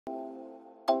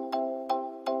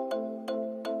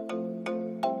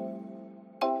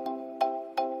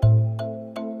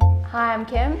Hi, I'm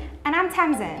Kim. And I'm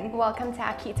Tamsin. Welcome to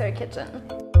our Keto Kitchen.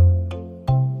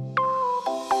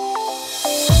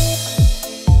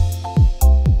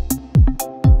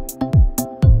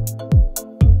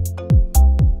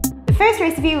 The first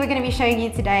recipe we're going to be showing you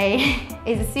today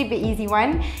is a super easy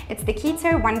one. It's the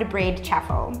Keto Wonder Bread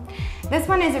Chaffle. This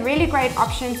one is a really great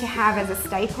option to have as a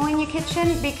staple in your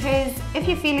kitchen because if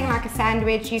you're feeling like a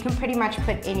sandwich, you can pretty much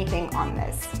put anything on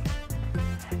this.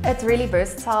 It's really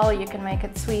versatile. You can make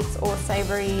it sweet or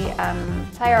savory,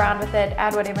 play around with it,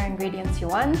 add whatever ingredients you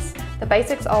want. The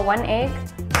basics are 1 egg,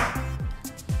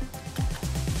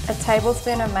 a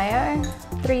tablespoon of mayo,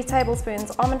 3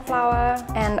 tablespoons almond flour,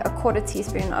 and a 1/4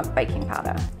 teaspoon of baking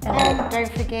powder. And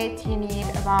don't forget you need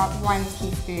about 1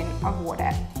 teaspoon of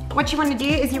water. What you want to do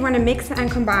is you want to mix and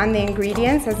combine the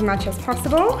ingredients as much as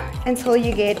possible until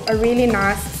you get a really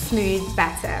nice smooth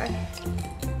batter.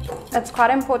 It's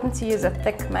quite important to use a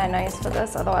thick mayonnaise for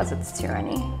this, otherwise it's too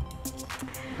runny.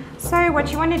 So what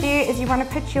you want to do is you want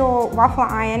to put your waffle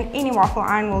iron, any waffle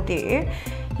iron will do.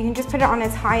 You can just put it on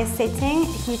its highest setting,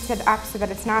 heat it up so that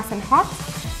it's nice and hot.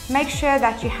 Make sure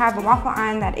that you have a waffle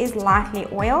iron that is lightly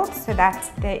oiled so that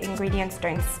the ingredients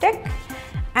don't stick.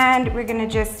 And we're going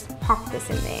to just pop this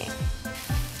in there.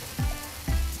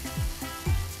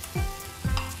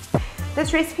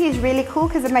 This recipe is really cool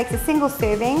because it makes a single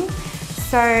serving,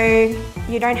 so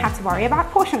you don't have to worry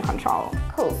about portion control.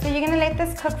 Cool, so you're going to let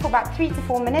this cook for about 3 to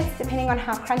 4 minutes depending on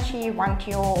how crunchy you want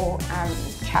your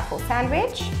chaffle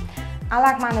sandwich. I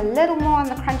like mine a little more on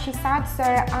the crunchy side, so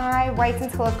I wait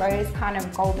until it goes kind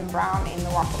of golden brown in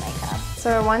the waffle maker.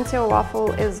 So once your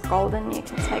waffle is golden, you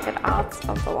can take it out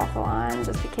of the waffle iron.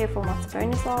 Just be careful not to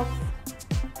burn yourself.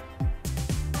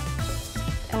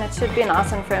 And it should be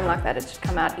nice and firm like that. It should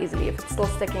come out easily. If it's still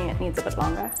sticking, it needs a bit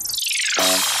longer.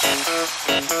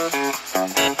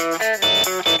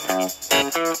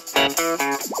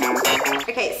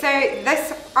 Okay, so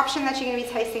this option that you're going to be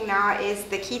tasting now is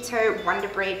the Keto Wonder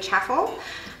Bread Chaffle.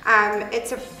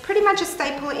 It's pretty much a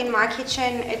staple in my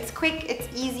kitchen. It's quick, it's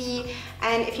easy,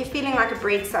 and if you're feeling like a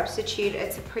bread substitute,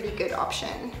 it's a pretty good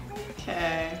option.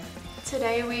 Okay.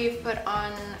 Today we put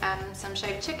on some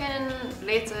shaved chicken,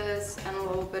 lettuce, and a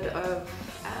little bit of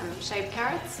shaved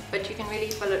carrots, but you can really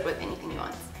fill it with anything you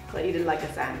want. So eat it like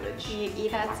a sandwich. You eat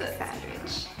it That's like a it.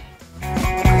 sandwich.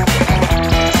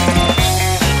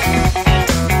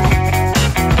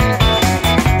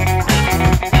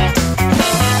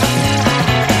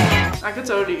 I could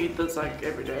totally eat this like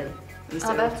every day.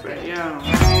 Oh, that's good. Yeah.